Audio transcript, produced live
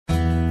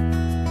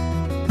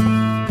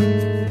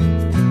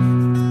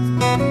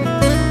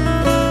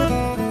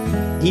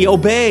He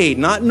obeyed,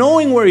 not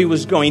knowing where he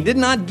was going. He did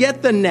not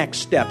get the next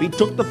step. He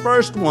took the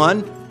first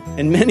one,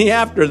 and many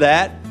after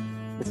that,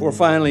 before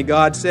finally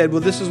God said,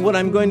 well, this is what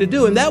I'm going to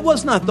do. And that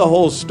was not the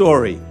whole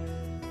story.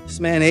 This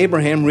man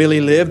Abraham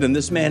really lived, and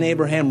this man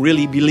Abraham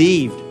really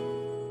believed.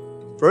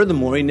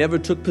 Furthermore, he never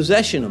took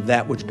possession of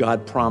that which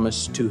God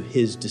promised to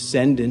his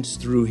descendants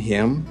through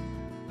him.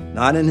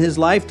 Not in his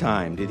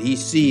lifetime did he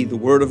see the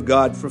word of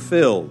God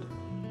fulfilled.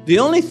 The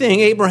only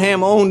thing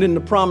Abraham owned in the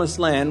promised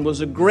land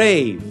was a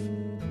grave,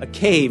 a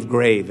cave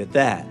grave at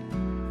that.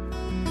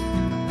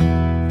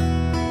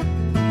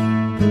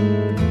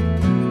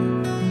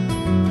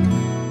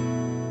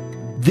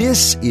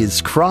 This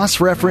is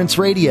Cross-Reference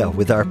Radio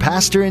with our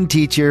pastor and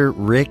teacher,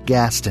 Rick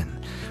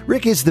Gaston.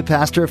 Rick is the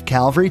pastor of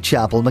Calvary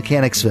Chapel,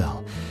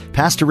 Mechanicsville.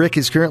 Pastor Rick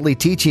is currently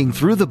teaching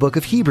through the book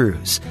of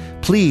Hebrews.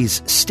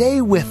 Please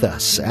stay with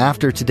us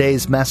after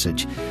today's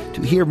message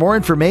to hear more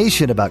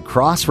information about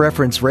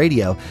Cross-Reference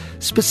Radio,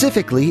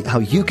 specifically how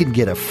you can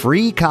get a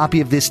free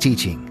copy of this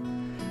teaching.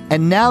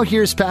 And now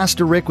here's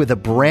Pastor Rick with a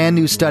brand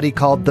new study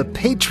called The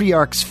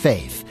Patriarch's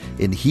Faith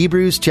in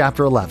Hebrews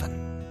chapter 11.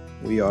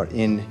 We are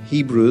in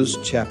Hebrews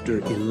chapter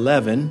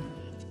 11,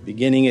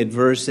 beginning at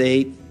verse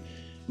 8.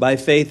 By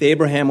faith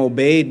Abraham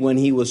obeyed when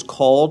he was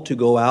called to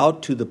go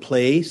out to the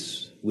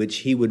place which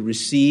he would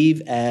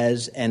receive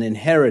as an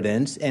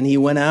inheritance, and he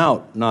went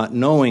out, not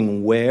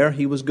knowing where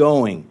he was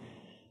going.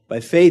 By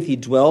faith he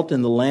dwelt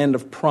in the land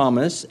of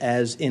promise,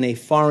 as in a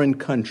foreign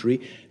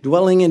country,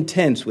 dwelling in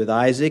tents with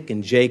Isaac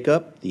and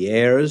Jacob, the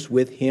heirs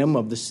with him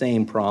of the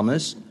same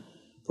promise.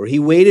 For he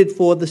waited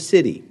for the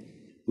city,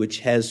 which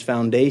has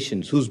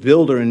foundations, whose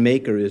builder and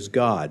maker is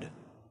God.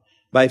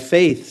 By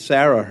faith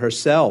Sarah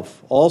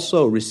herself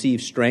also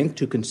received strength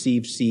to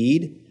conceive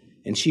seed,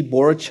 and she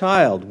bore a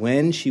child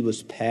when she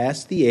was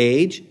past the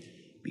age,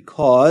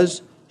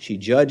 because she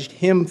judged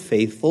him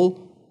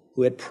faithful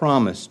who had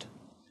promised.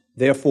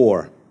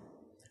 Therefore,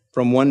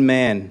 from one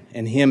man,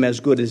 and him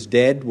as good as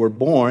dead, were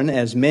born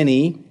as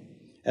many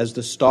as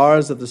the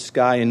stars of the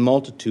sky in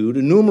multitude,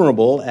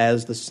 innumerable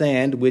as the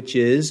sand which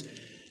is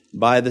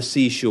by the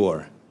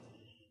seashore.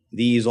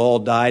 These all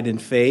died in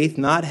faith,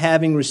 not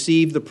having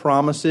received the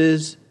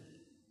promises,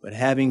 but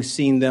having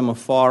seen them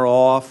afar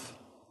off,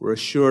 were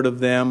assured of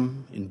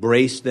them,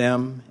 embraced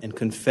them, and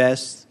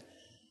confessed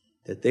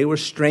that they were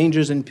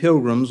strangers and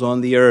pilgrims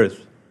on the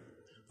earth.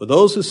 For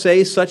those who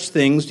say such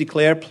things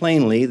declare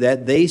plainly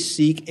that they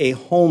seek a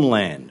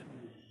homeland.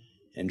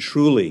 And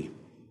truly,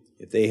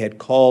 if they had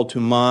called to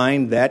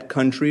mind that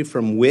country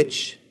from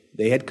which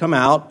they had come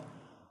out,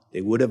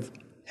 they would have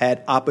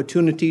had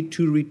opportunity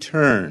to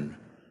return.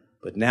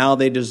 But now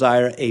they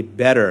desire a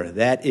better,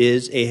 that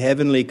is, a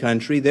heavenly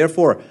country.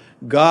 Therefore,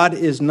 God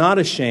is not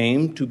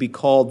ashamed to be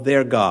called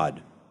their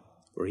God,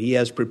 for he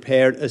has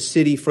prepared a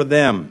city for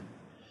them.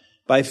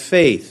 By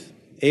faith,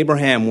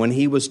 Abraham, when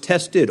he was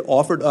tested,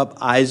 offered up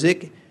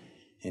Isaac,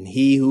 and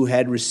he who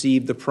had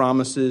received the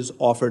promises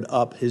offered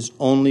up his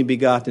only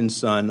begotten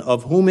son,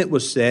 of whom it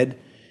was said,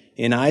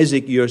 in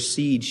Isaac your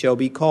seed shall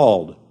be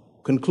called,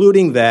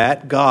 concluding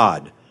that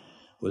God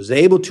was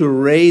able to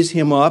raise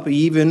him up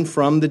even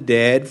from the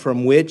dead,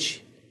 from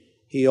which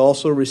he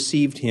also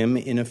received him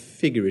in a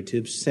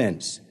figurative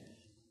sense.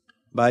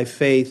 By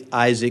faith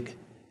Isaac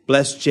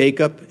blessed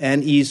Jacob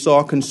and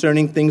Esau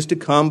concerning things to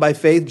come. By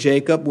faith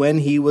Jacob, when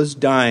he was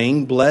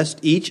dying, blessed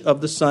each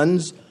of the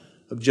sons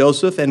of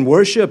Joseph and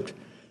worshipped,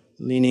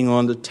 leaning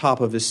on the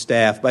top of his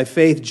staff. By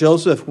faith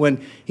Joseph,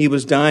 when he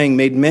was dying,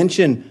 made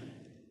mention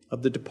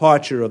of the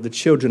departure of the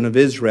children of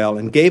Israel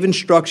and gave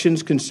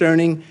instructions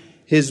concerning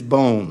his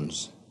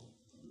bones.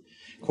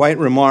 Quite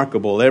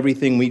remarkable.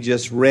 Everything we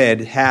just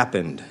read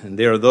happened. And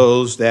there are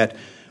those that,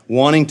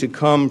 wanting to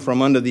come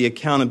from under the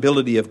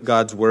accountability of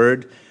God's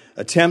word,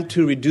 attempt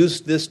to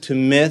reduce this to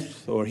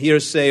myth or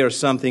hearsay or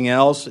something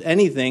else,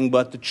 anything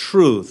but the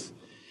truth.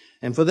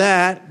 And for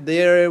that,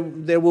 there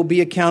will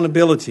be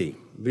accountability,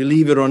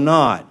 believe it or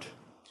not.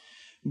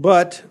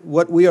 But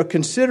what we are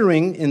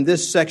considering in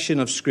this section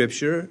of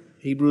Scripture,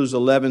 Hebrews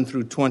 11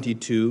 through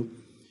 22,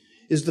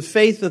 is the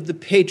faith of the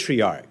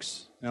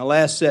patriarchs. Now,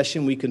 last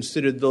session we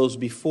considered those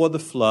before the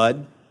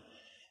flood,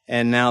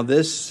 and now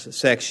this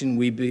section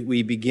we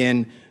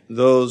begin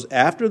those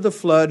after the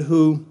flood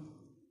who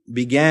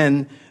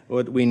began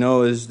what we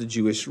know as the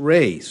Jewish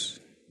race.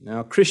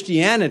 Now,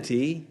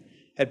 Christianity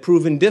had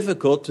proven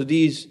difficult to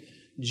these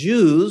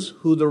Jews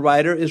who the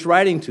writer is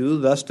writing to,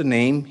 thus the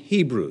name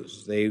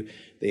Hebrews.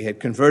 They had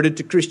converted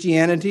to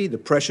Christianity. The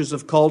pressures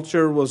of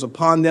culture was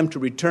upon them to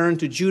return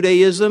to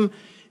Judaism,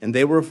 and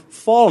they were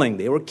falling.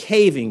 They were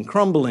caving,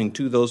 crumbling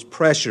to those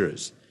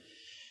pressures.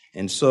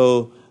 And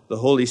so the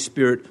Holy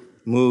Spirit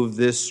moved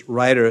this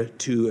writer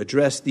to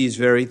address these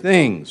very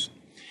things.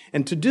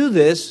 And to do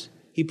this,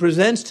 he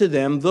presents to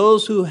them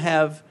those who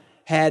have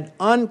had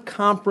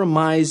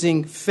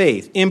uncompromising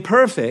faith,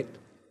 imperfect,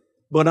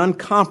 but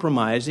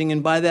uncompromising,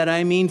 and by that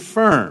I mean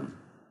firm.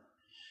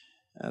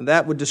 And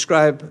that would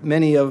describe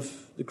many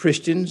of the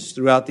Christians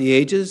throughout the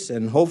ages,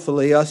 and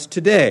hopefully us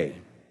today.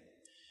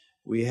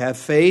 We have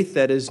faith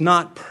that is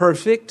not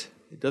perfect.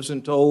 It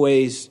doesn't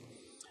always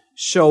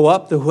show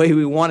up the way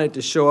we want it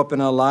to show up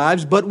in our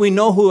lives, but we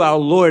know who our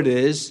Lord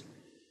is,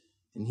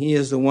 and He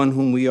is the one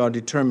whom we are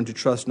determined to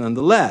trust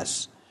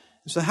nonetheless.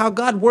 So how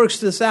God works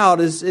this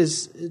out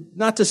is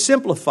not to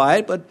simplify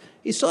it, but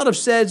He sort of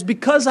says,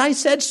 because I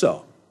said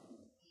so.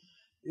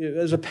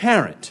 As a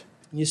parent,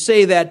 you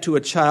say that to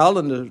a child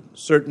under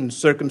certain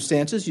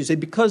circumstances, you say,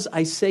 because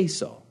I say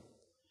so.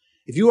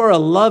 If you are a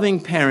loving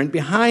parent,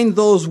 behind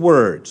those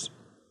words,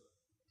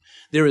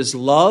 there is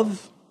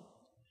love,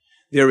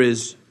 there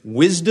is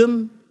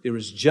wisdom, there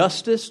is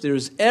justice, there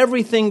is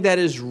everything that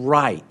is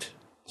right.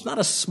 It's not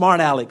a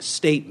smart aleck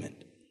statement.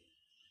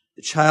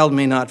 The child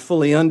may not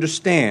fully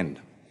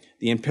understand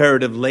the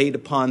imperative laid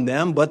upon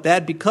them, but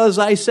that because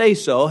I say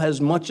so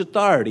has much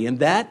authority. And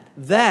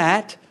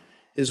that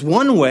is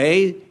one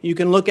way you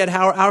can look at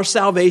how our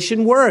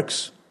salvation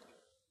works.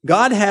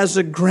 God has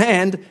a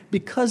grand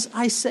because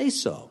I say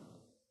so.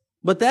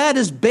 But that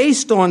is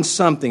based on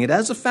something. It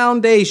has a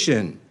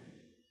foundation.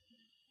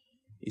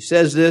 He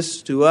says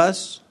this to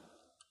us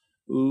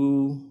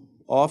who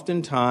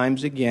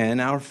oftentimes, again,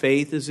 our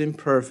faith is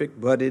imperfect,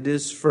 but it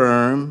is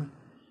firm.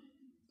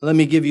 Let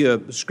me give you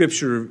a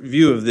scripture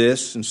view of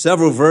this in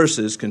several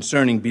verses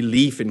concerning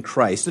belief in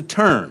Christ, the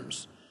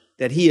terms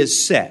that He has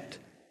set.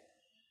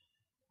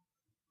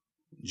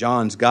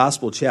 John's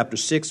Gospel, chapter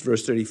 6,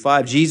 verse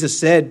 35, Jesus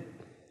said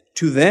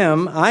to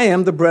them, I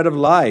am the bread of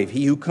life.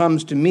 He who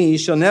comes to me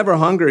shall never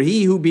hunger.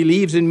 He who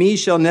believes in me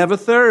shall never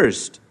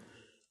thirst.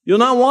 You'll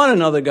not want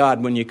another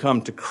God when you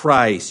come to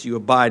Christ. You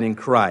abide in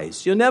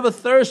Christ. You'll never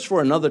thirst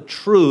for another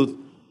truth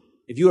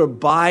if you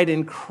abide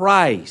in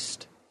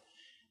Christ.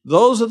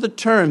 Those are the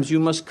terms. You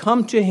must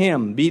come to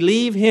Him,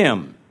 believe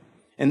Him.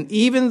 And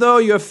even though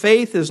your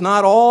faith is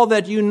not all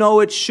that you know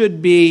it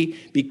should be,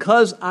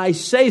 because I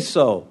say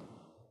so,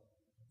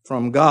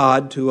 from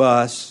God to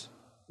us,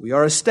 we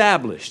are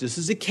established. This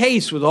is the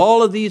case with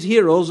all of these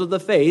heroes of the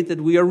faith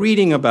that we are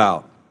reading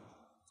about.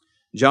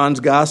 John's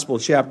Gospel,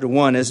 chapter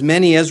 1, as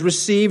many as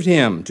received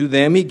Him, to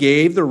them He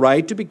gave the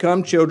right to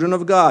become children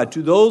of God,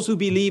 to those who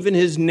believe in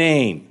His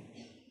name.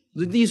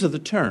 These are the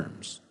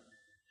terms.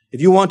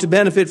 If you want to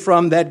benefit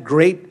from that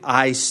great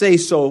I say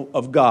so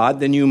of God,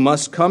 then you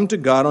must come to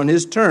God on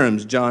His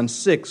terms. John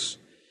 6,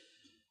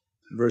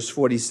 verse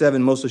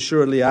 47, most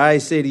assuredly I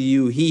say to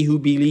you, he who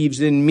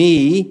believes in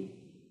me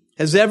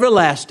has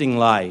everlasting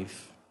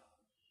life.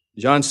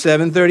 John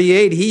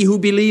 7:38, he who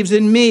believes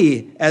in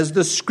me, as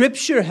the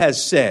Scripture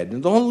has said.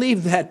 And don't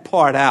leave that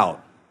part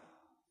out.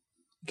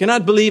 You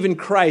cannot believe in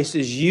Christ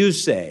as you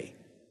say,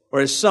 or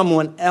as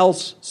someone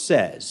else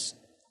says,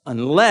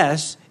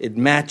 unless it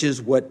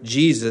matches what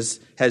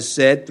Jesus has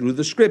said through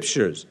the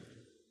Scriptures.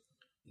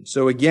 And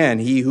so again,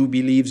 he who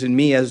believes in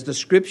me, as the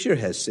Scripture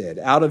has said,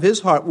 out of his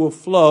heart will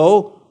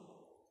flow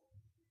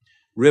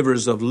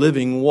rivers of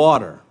living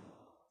water.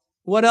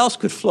 What else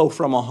could flow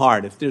from a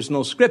heart if there's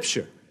no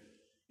Scripture?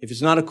 If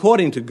it's not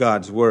according to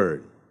God's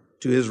Word,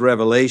 to His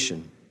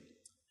revelation.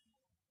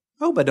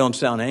 I hope I don't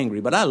sound angry,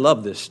 but I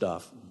love this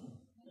stuff.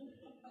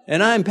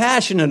 And I'm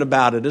passionate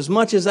about it as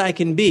much as I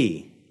can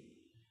be.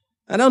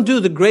 I don't do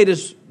the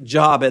greatest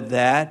job at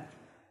that,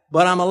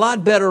 but I'm a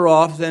lot better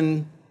off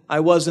than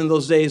I was in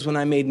those days when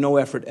I made no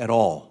effort at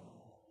all.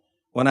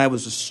 When I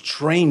was a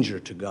stranger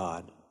to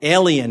God,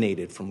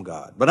 alienated from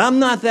God. But I'm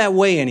not that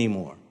way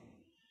anymore.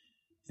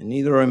 And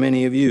neither are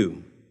many of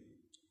you.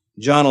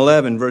 John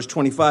 11, verse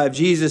 25,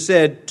 Jesus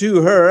said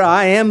to her,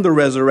 I am the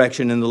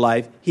resurrection and the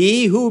life.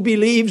 He who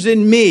believes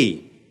in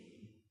me,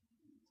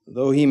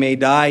 though he may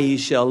die, he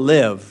shall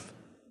live.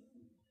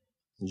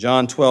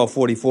 John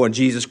 12:44,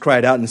 Jesus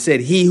cried out and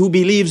said, he who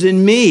believes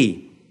in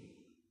me,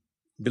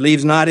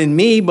 believes not in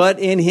me, but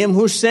in him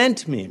who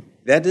sent me.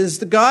 That is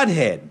the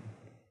Godhead.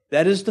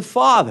 That is the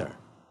Father.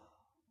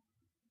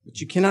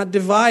 But you cannot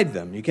divide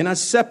them. You cannot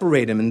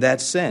separate them in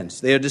that sense.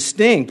 They are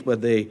distinct,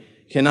 but they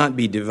cannot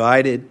be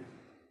divided.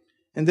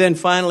 And then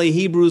finally,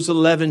 Hebrews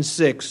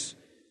 11:6,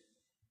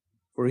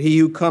 for he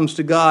who comes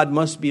to God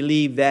must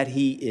believe that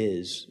He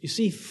is. You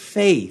see,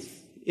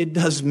 faith, it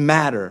does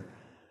matter.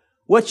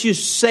 What you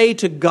say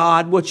to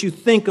God, what you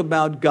think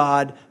about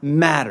God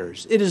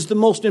matters. It is the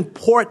most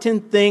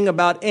important thing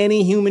about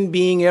any human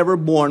being ever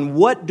born.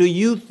 What do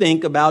you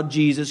think about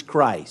Jesus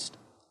Christ?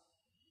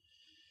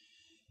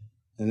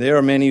 And there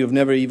are many who have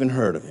never even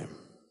heard of Him.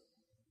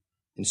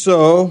 And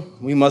so,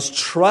 we must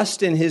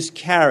trust in His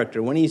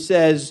character. When He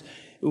says,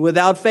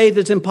 without faith,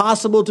 it's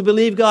impossible to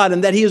believe God,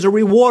 and that He is a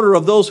rewarder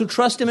of those who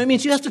trust Him. It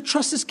means you have to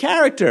trust His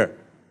character.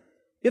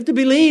 You have to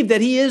believe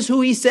that He is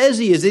who He says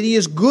He is, that He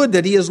is good,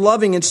 that He is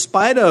loving in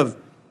spite of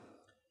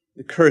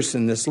the curse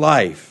in this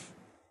life.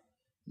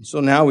 And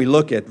so now we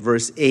look at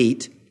verse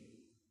 8,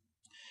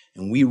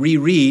 and we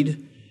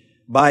reread,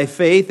 by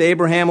faith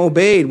Abraham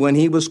obeyed when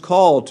he was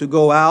called to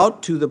go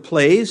out to the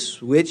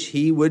place which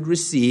he would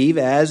receive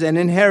as an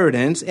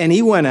inheritance, and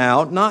he went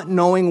out not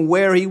knowing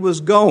where he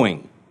was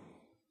going.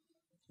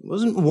 He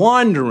wasn't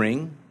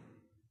wandering,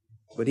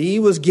 but he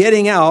was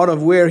getting out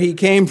of where he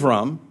came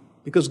from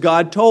because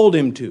God told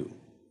him to.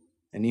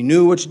 And he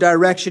knew which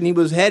direction he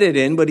was headed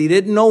in, but he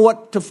didn't know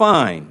what to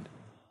find.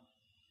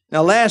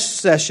 Now, last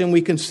session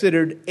we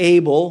considered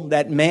Abel,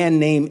 that man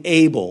named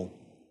Abel.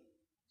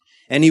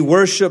 And he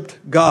worshiped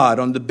God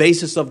on the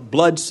basis of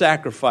blood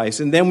sacrifice.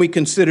 And then we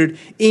considered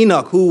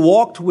Enoch, who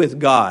walked with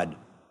God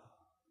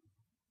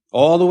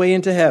all the way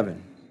into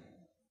heaven.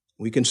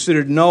 We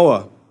considered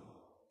Noah,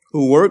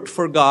 who worked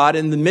for God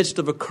in the midst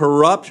of a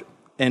corrupt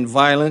and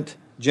violent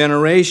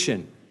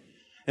generation.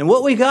 And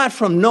what we got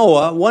from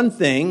Noah, one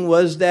thing,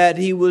 was that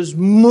he was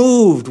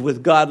moved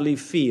with godly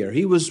fear.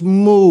 He was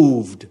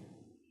moved.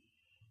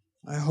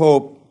 I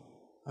hope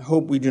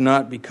we do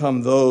not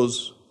become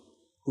those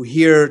who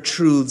hear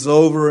truths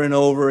over and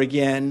over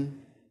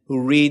again,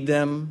 who read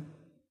them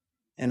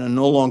and are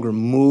no longer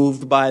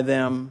moved by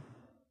them.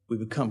 We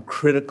become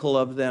critical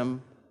of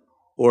them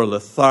or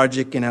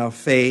lethargic in our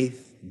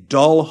faith,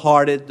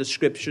 dull-hearted, the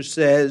Scripture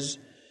says.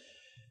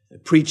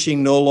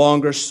 Preaching no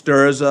longer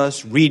stirs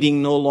us.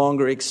 Reading no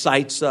longer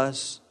excites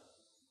us.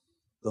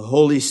 The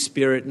Holy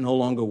Spirit no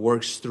longer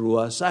works through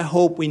us. I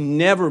hope we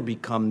never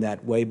become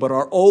that way, but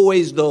are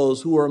always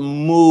those who are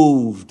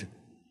moved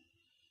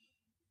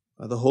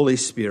by the Holy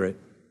Spirit.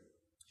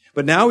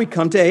 But now we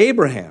come to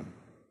Abraham.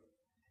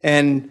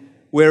 And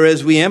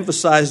whereas we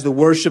emphasize the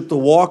worship, the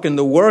walk, and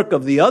the work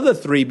of the other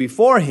three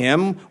before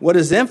him, what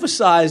is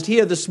emphasized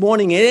here this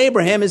morning in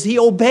Abraham is he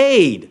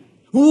obeyed.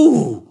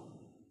 Ooh!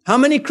 How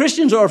many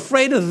Christians are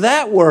afraid of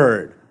that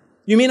word?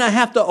 You mean I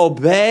have to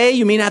obey?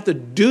 You mean I have to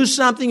do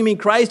something? You mean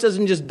Christ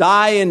doesn't just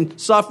die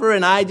and suffer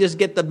and I just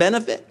get the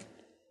benefit?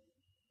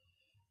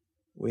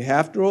 We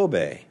have to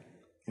obey,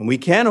 and we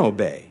can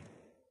obey.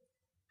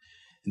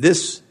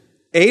 This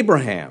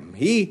Abraham,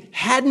 he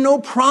had no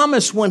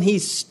promise when he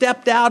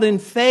stepped out in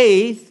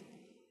faith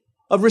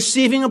of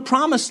receiving a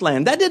promised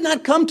land. That did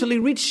not come till he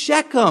reached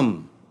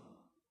Shechem.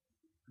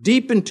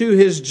 Deep into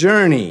his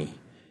journey,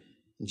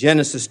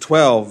 Genesis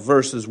 12,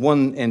 verses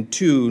 1 and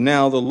 2,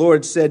 now the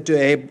Lord said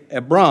to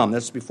Abram,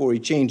 that's before he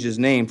changed his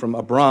name from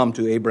Abram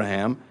to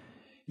Abraham,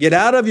 get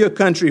out of your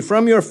country,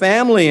 from your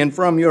family, and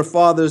from your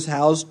father's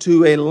house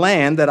to a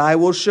land that I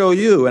will show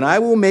you, and I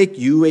will make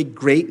you a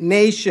great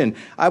nation.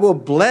 I will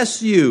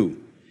bless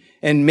you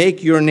and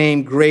make your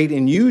name great,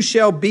 and you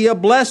shall be a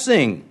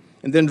blessing.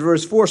 And then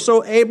verse 4,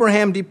 so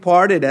Abraham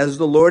departed as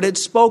the Lord had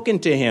spoken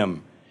to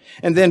him.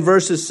 And then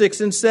verses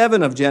 6 and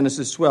 7 of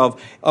Genesis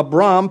 12,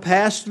 Abram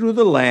passed through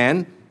the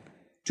land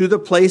to the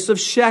place of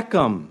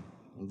Shechem.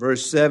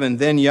 Verse 7,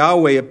 then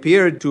Yahweh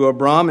appeared to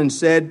Abram and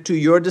said, to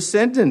your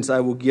descendants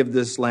I will give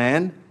this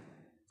land.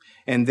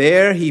 And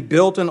there he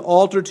built an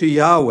altar to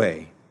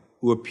Yahweh,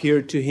 who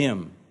appeared to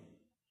him.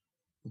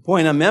 The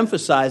point I'm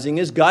emphasizing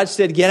is God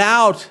said, get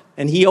out,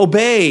 and he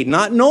obeyed,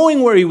 not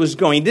knowing where he was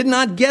going. He did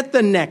not get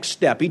the next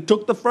step. He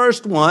took the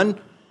first one,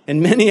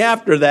 and many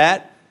after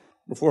that,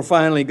 before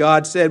finally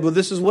God said, well,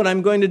 this is what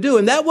I'm going to do.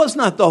 And that was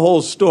not the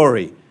whole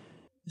story.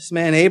 This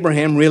man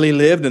Abraham really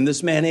lived, and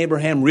this man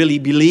Abraham really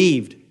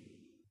believed.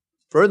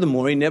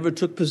 Furthermore, he never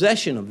took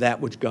possession of that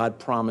which God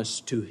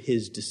promised to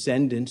his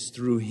descendants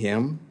through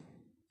him.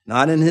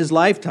 Not in his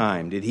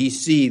lifetime did he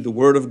see the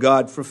word of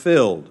God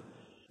fulfilled.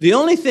 The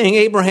only thing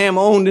Abraham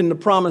owned in the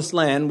promised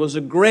land was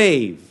a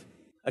grave,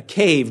 a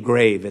cave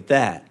grave at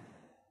that.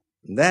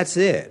 And that's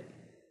it.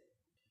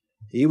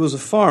 He was a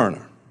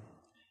foreigner.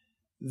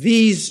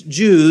 These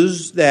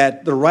Jews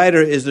that the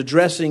writer is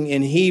addressing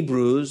in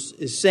Hebrews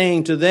is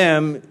saying to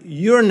them,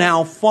 you're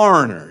now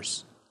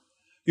foreigners.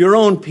 Your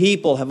own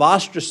people have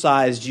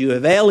ostracized you,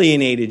 have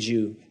alienated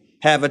you,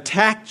 have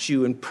attacked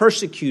you and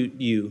persecute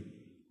you,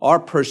 are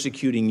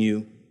persecuting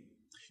you.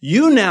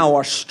 You now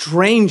are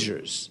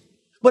strangers.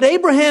 But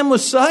Abraham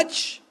was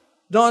such.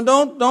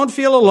 Don't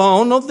feel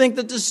alone. Don't think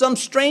that there's some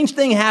strange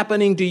thing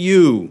happening to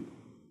you.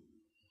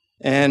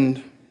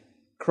 And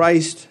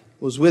Christ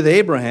was with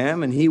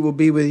Abraham, and he will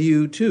be with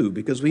you too,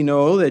 because we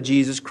know that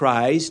Jesus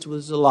Christ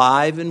was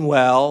alive and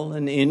well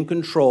and in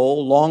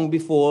control long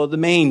before the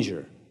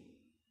manger,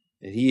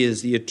 that he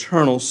is the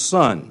eternal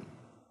Son.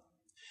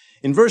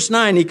 In verse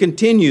 9, he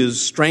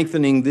continues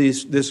strengthening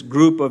this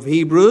group of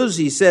Hebrews.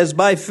 He says,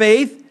 by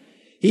faith,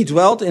 he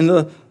dwelt in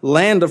the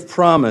land of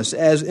promise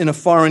as in a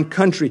foreign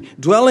country,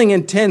 dwelling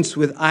in tents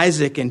with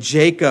Isaac and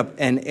Jacob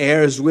and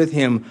heirs with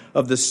him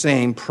of the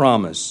same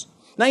promise.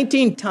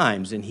 19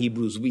 times in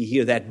Hebrews we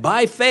hear that,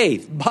 by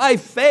faith, by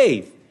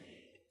faith.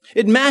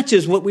 It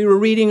matches what we were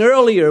reading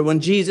earlier when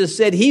Jesus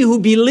said, he who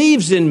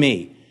believes in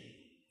me.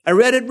 I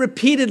read it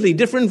repeatedly,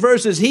 different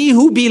verses. He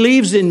who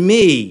believes in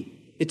me,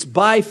 it's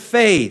by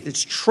faith.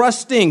 It's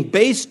trusting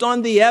based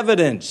on the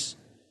evidence.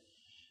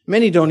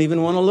 Many don't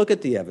even want to look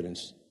at the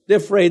evidence. They're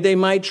afraid they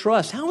might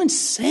trust. How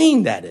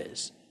insane that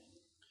is.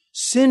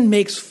 Sin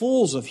makes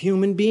fools of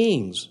human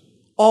beings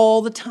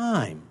all the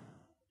time.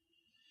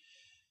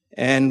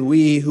 And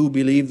we who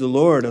believe the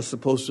Lord are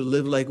supposed to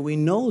live like we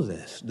know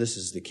this. This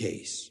is the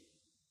case.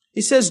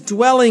 He says,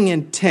 dwelling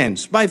in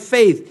tents. By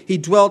faith, he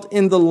dwelt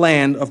in the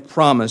land of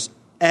promise,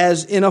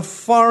 as in a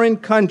foreign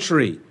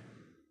country,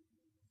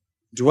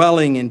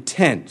 dwelling in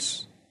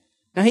tents.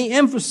 Now, he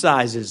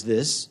emphasizes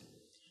this.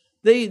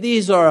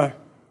 These are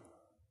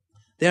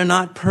They're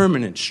not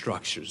permanent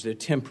structures. They're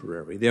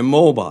temporary. They're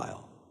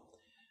mobile.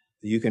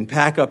 You can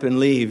pack up and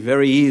leave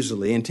very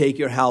easily and take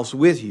your house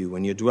with you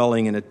when you're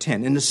dwelling in a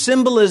tent. And the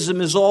symbolism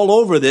is all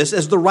over this.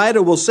 As the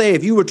writer will say,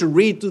 if you were to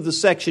read through the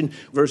section,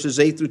 verses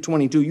 8 through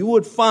 22, you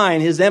would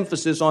find his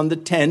emphasis on the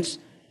tents,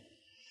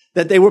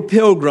 that they were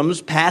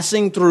pilgrims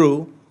passing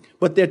through,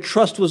 but their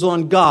trust was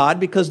on God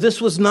because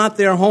this was not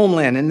their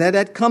homeland, and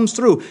that comes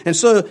through. And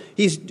so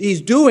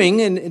he's doing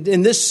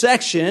in this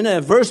section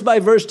a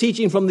verse-by-verse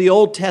teaching from the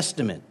Old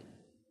Testament.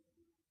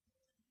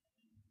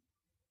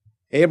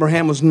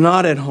 Abraham was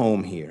not at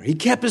home here. He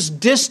kept his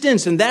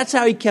distance, and that's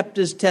how he kept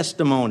his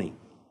testimony.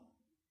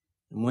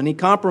 And when he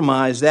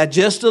compromised that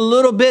just a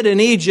little bit in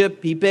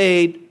Egypt, he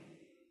paid.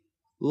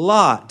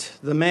 Lot,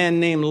 the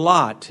man named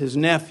Lot, his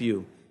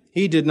nephew,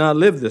 he did not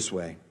live this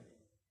way.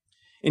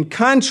 In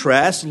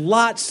contrast,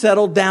 Lot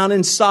settled down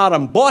in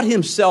Sodom, bought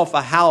himself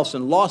a house,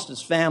 and lost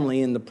his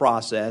family in the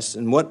process.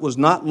 And what was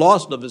not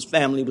lost of his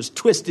family was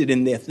twisted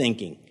in their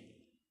thinking.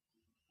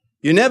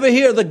 You never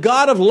hear the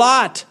God of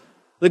Lot,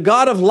 the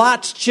God of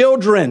Lot's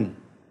children.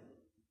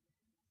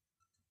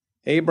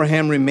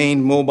 Abraham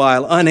remained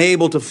mobile,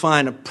 unable to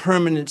find a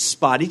permanent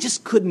spot. He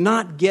just could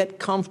not get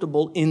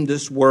comfortable in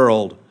this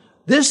world.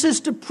 This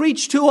is to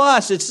preach to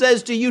us. It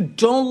says to you,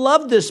 don't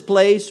love this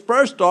place.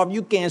 First off,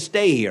 you can't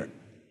stay here.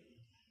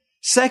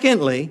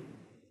 Secondly,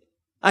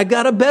 I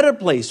got a better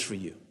place for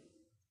you.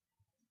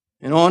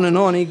 And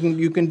on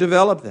you can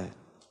develop that.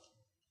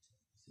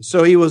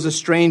 So he was a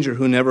stranger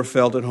who never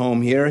felt at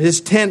home here. His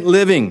tent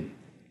living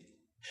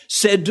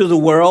said to the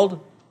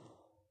world,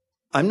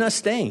 I'm not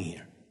staying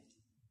here.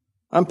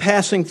 I'm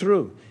passing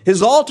through.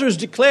 His altars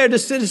declared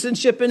his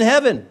citizenship in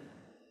heaven.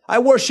 I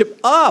worship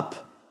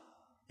up.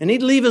 And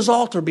he'd leave his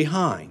altar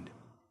behind.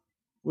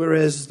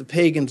 Whereas the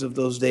pagans of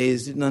those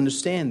days didn't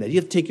understand that. You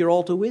have to take your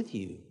altar with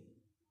you.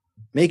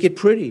 Make it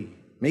pretty.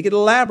 Make it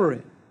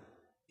elaborate.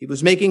 He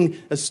was making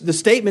the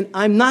statement,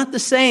 I'm not the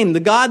same.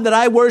 The God that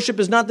I worship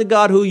is not the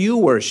God who you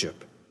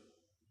worship.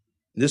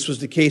 This was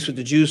the case with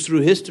the Jews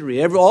through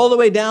history. All the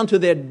way down to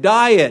their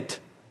diet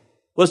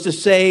was to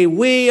say,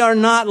 we are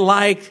not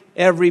like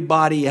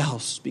everybody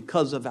else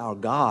because of our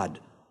God.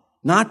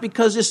 Not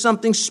because there's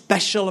something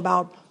special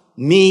about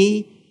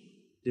me.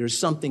 There's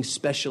something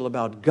special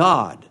about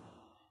God.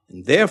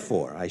 And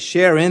therefore, I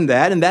share in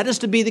that, and that is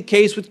to be the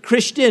case with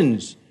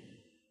Christians.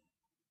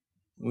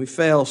 We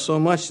fail so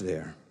much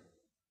there.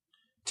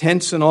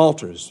 Tents and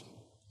altars,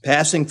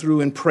 passing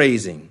through and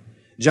praising.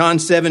 John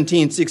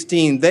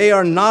 17:16, they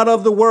are not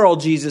of the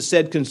world, Jesus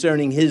said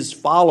concerning his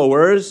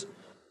followers,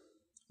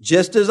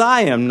 just as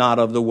I am not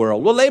of the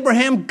world. Well,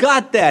 Abraham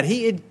got that.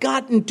 He had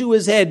gotten to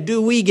his head.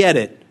 Do we get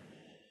it?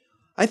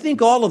 I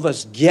think all of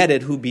us get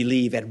it who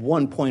believe at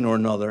one point or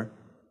another.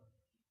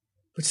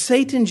 But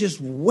Satan just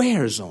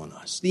wears on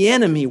us. The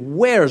enemy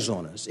wears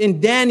on us.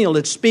 In Daniel,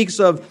 it speaks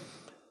of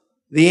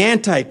the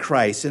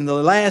Antichrist in the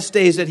last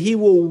days, that he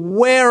will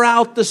wear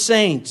out the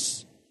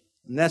saints.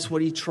 And that's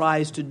what he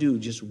tries to do,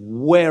 just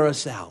wear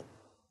us out,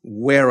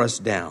 wear us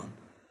down.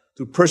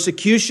 Through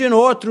persecution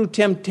or through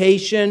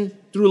temptation,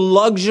 through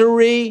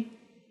luxury.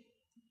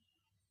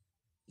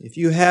 If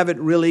you have it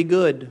really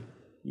good,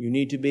 you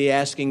need to be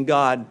asking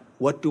God,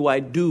 what do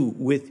I do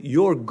with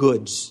your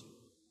goods?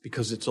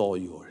 Because it's all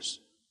yours.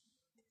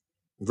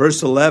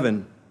 Verse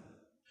 11,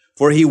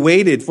 for he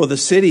waited for the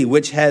city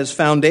which has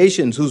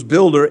foundations, whose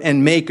builder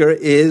and maker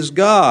is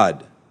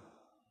God.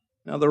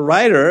 Now the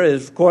writer,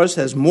 of course,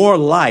 has more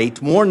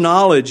light, more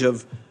knowledge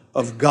of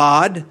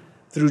God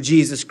through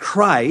Jesus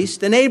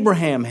Christ than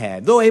Abraham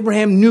had, though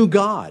Abraham knew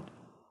God.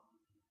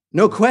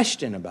 No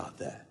question about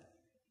that.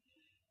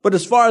 But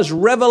as far as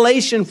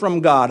revelation from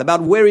God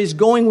about where he's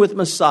going with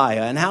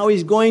Messiah and how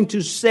he's going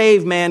to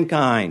save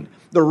mankind,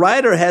 the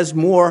writer has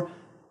more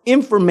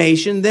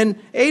information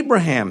than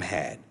Abraham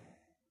had.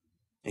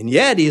 And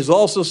yet he is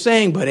also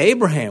saying, but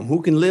Abraham,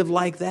 who can live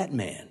like that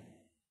man?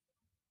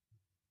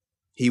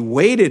 He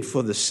waited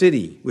for the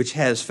city which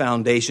has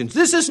foundations.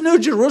 This is New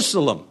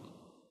Jerusalem.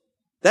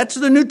 That's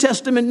the New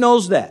Testament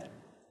knows that.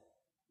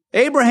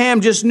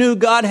 Abraham just knew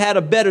God had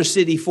a better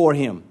city for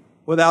him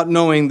without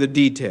knowing the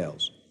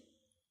details.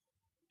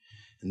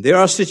 And there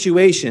are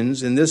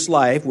situations in this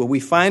life where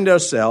we find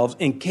ourselves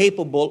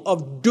incapable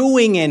of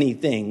doing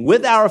anything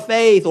with our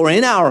faith or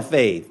in our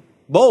faith,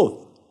 both.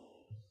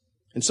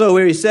 And so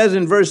where he says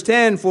in verse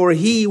 10, for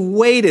he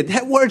waited,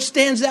 that word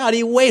stands out.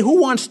 He waited. Who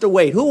wants to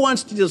wait? Who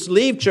wants to just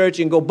leave church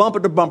and go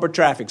bumper to bumper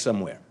traffic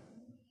somewhere?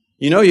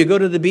 You know, you go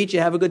to the beach, you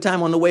have a good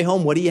time. On the way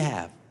home, what do you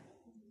have?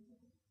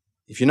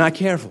 If you're not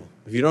careful,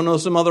 if you don't know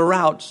some other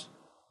routes,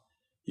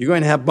 you're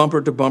going to have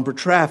bumper to bumper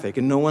traffic,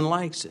 and no one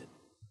likes it.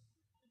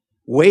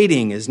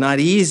 Waiting is not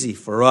easy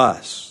for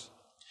us.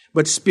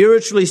 But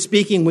spiritually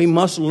speaking, we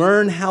must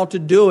learn how to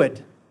do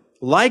it.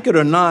 Like it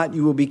or not,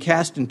 you will be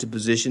cast into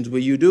positions where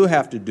you do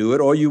have to do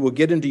it, or you will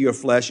get into your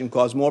flesh and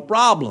cause more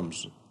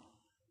problems.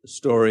 The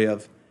story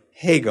of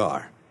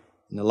Hagar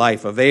in the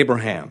life of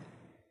Abraham.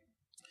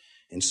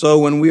 And so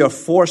when we are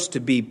forced to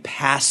be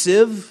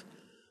passive,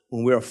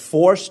 when we are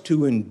forced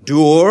to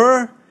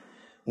endure,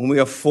 when we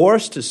are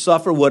forced to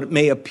suffer what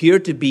may appear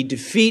to be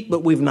defeat,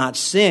 but we've not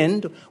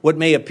sinned, what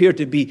may appear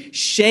to be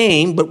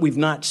shame, but we've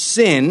not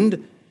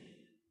sinned,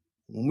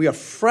 when we are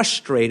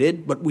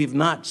frustrated, but we've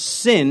not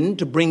sinned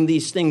to bring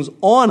these things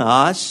on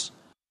us,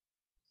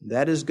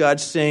 that is God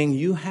saying,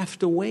 you have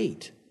to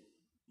wait.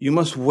 You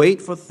must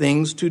wait for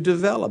things to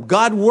develop.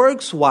 God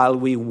works while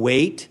we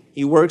wait.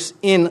 He works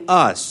in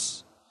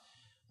us.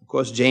 Of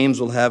course,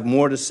 James will have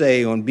more to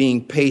say on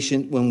being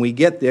patient when we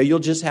get there. You'll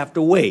just have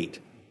to wait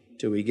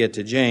till we get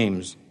to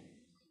James.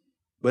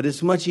 But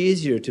it's much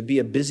easier to be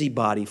a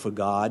busybody for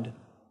God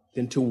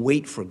than to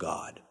wait for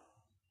God.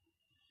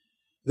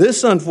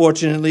 This,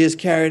 unfortunately, is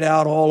carried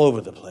out all over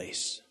the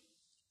place.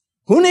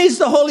 Who needs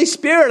the Holy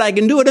Spirit? I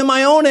can do it in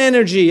my own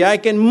energy. I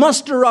can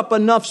muster up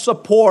enough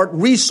support,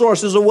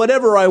 resources, or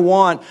whatever I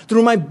want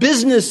through my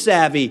business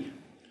savvy,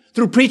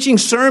 through preaching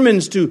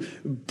sermons to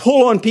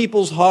pull on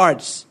people's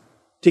hearts,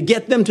 to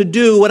get them to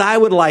do what I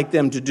would like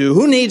them to do.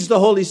 Who needs the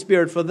Holy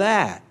Spirit for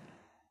that?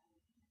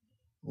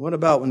 What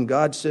about when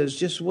God says,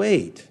 just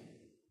wait?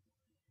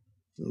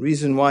 The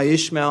reason why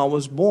Ishmael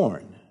was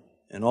born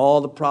and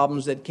all the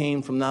problems that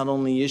came from not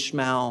only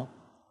Ishmael,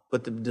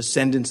 but the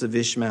descendants of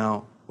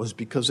Ishmael was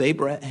because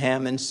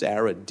Abraham and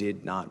Sarah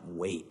did not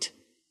wait.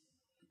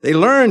 They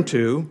learned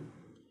to,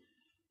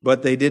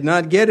 but they did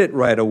not get it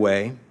right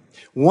away.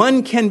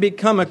 One can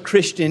become a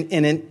Christian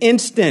in an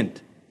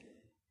instant,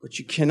 but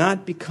you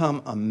cannot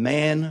become a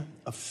man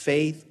of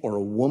faith or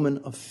a woman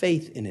of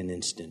faith in an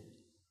instant.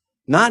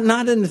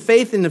 Not in the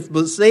faith, in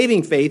the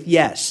saving faith,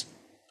 yes.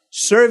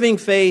 Serving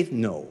faith,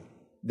 no.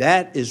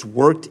 That is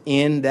worked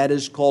in, that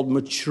is called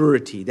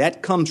maturity.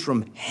 That comes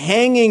from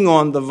hanging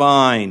on the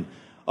vine,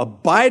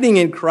 abiding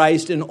in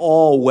Christ in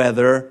all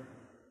weather.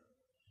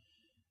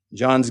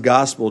 John's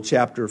Gospel,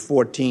 chapter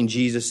 14,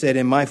 Jesus said,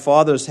 in my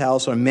Father's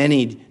house are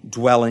many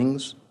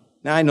dwellings.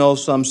 Now I know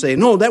some say,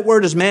 no, that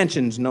word is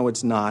mansions. No,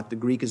 it's not. The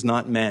Greek is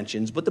not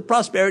mansions. But the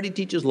prosperity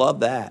teachers love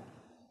that.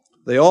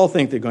 They all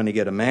think they're going to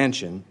get a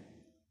mansion.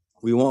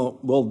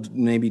 We'll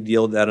maybe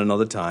deal with that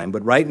another time.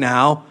 But right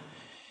now,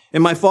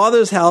 in my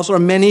Father's house are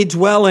many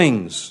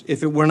dwellings.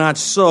 If it were not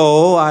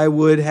so, I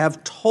would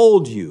have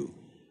told you.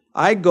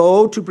 I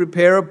go to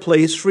prepare a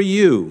place for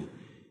you.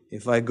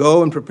 If I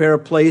go and prepare a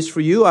place for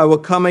you, I will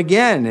come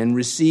again and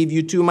receive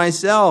you to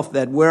myself,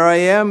 that where I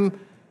am,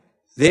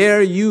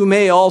 there you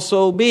may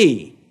also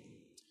be.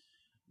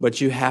 But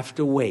you have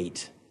to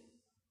wait.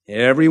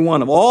 Every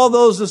one of all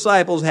those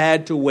disciples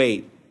had to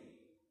wait.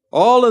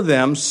 All of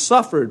them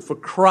suffered for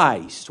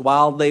Christ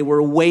while they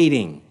were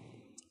waiting.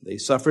 They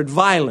suffered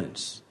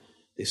violence.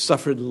 They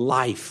suffered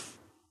life.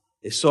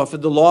 They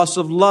suffered the loss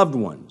of loved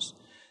ones.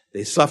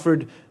 They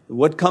suffered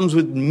what comes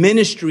with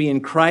ministry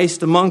in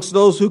Christ amongst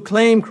those who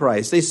claim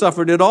Christ. They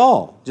suffered it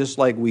all, just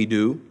like we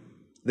do.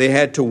 They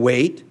had to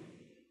wait.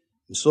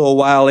 And so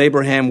while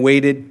Abraham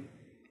waited,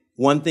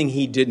 one thing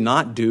he did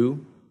not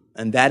do,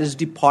 and that is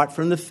depart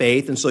from the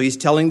faith. And so he's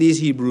telling these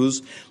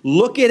Hebrews,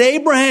 look at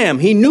Abraham.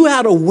 He knew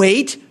how to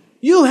wait.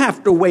 You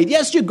have to wait.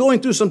 Yes, you're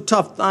going through some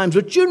tough times,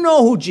 but you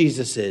know who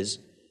Jesus is.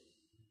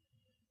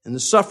 And the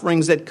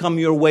sufferings that come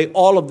your way,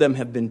 all of them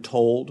have been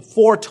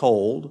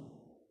foretold.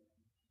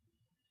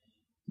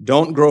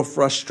 Don't grow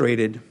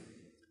frustrated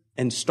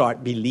and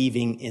start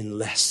believing in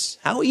less.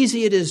 How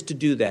easy it is to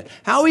do that.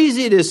 How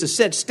easy it is to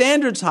set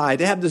standards high,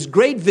 to have this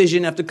great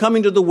vision after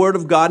coming to the Word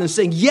of God and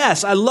saying,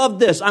 yes, I love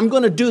this. I'm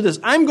going to do this.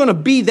 I'm going to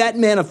be that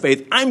man of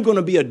faith. I'm going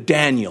to be a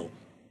Daniel.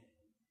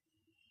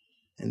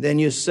 And then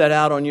you set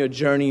out on your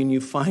journey and you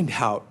find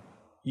out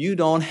you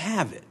don't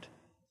have it.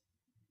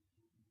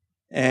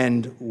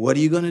 And what are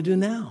you going to do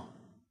now?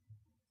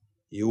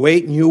 You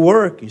wait and you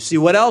work. You see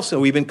what else?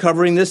 And we've been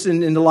covering this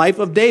in the life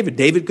of David.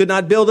 David could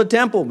not build a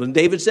temple. And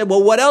David said,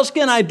 well, what else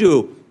can I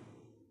do?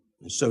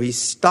 And so he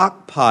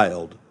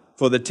stockpiled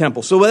for the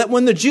temple. So that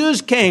when the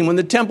Jews came, when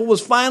the temple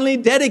was finally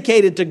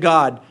dedicated to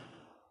God,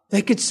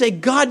 they could say,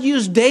 God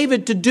used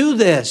David to do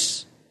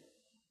this.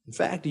 In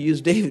fact, he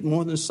used David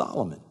more than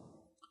Solomon.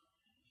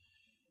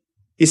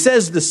 He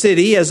says the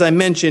city, as I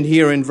mentioned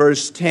here in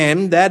verse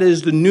 10, that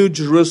is the New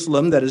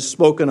Jerusalem that is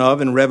spoken of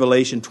in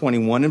Revelation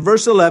 21. In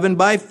verse 11,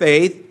 by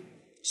faith,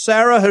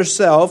 Sarah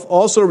herself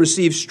also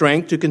received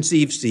strength to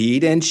conceive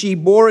seed, and she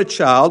bore a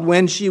child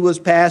when she was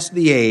past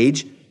the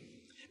age,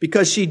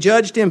 because she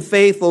judged him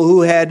faithful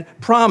who had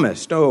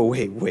promised. Oh,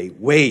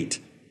 wait.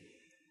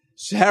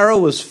 Sarah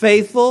was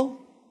faithful?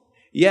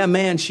 Yeah,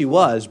 man, she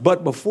was.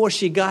 But before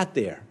she got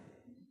there,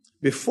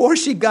 before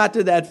she got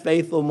to that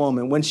faithful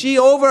moment, when she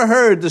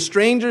overheard the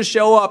stranger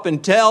show up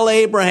and tell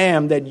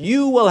Abraham that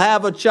you will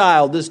have a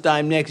child this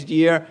time next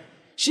year,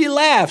 she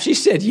laughed. She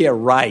said, yeah,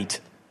 right.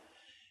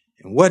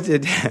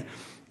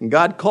 And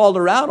God called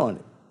her out on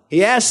it.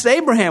 He asked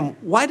Abraham,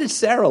 why did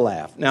Sarah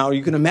laugh? Now,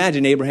 you can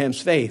imagine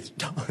Abraham's face.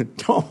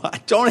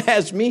 Don't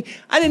ask me.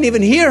 I didn't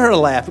even hear her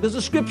laugh because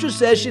the scripture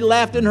says she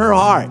laughed in her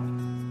heart.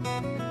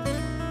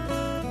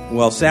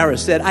 Well, Sarah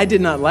said, I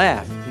did not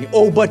laugh.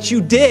 Oh, but you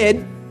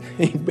did.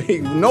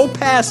 No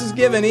pass is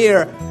given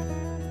here.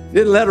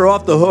 Didn't let her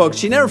off the hook.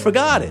 She never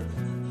forgot it.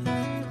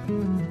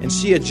 And and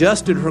she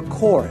adjusted her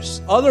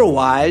course.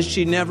 Otherwise,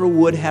 she never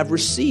would have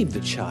received the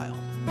child.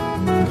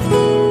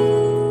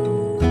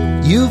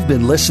 You've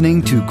been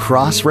listening to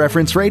Cross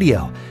Reference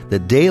Radio, the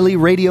daily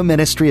radio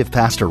ministry of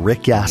Pastor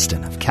Rick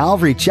Gaston of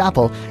Calvary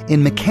Chapel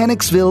in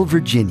Mechanicsville,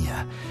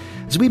 Virginia.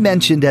 As we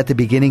mentioned at the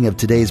beginning of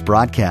today's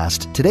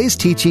broadcast, today's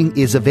teaching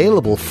is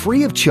available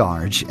free of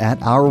charge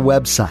at our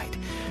website.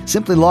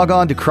 Simply log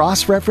on to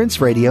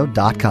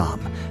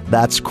crossreferenceradio.com.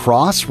 That's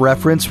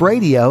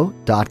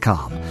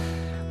crossreferenceradio.com.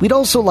 We'd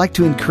also like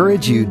to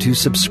encourage you to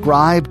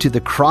subscribe to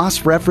the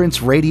Cross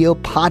Reference Radio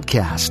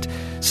podcast.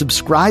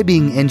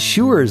 Subscribing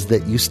ensures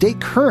that you stay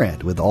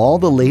current with all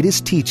the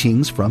latest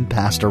teachings from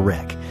Pastor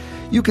Rick.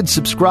 You can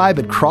subscribe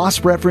at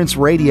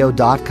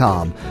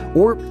crossreferenceradio.com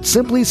or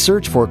simply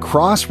search for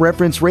Cross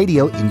Reference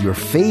Radio in your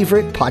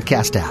favorite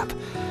podcast app.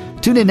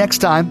 Tune in next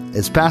time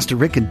as Pastor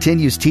Rick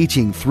continues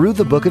teaching through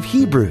the book of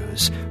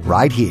Hebrews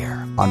right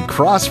here on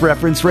Cross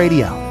Reference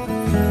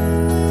Radio.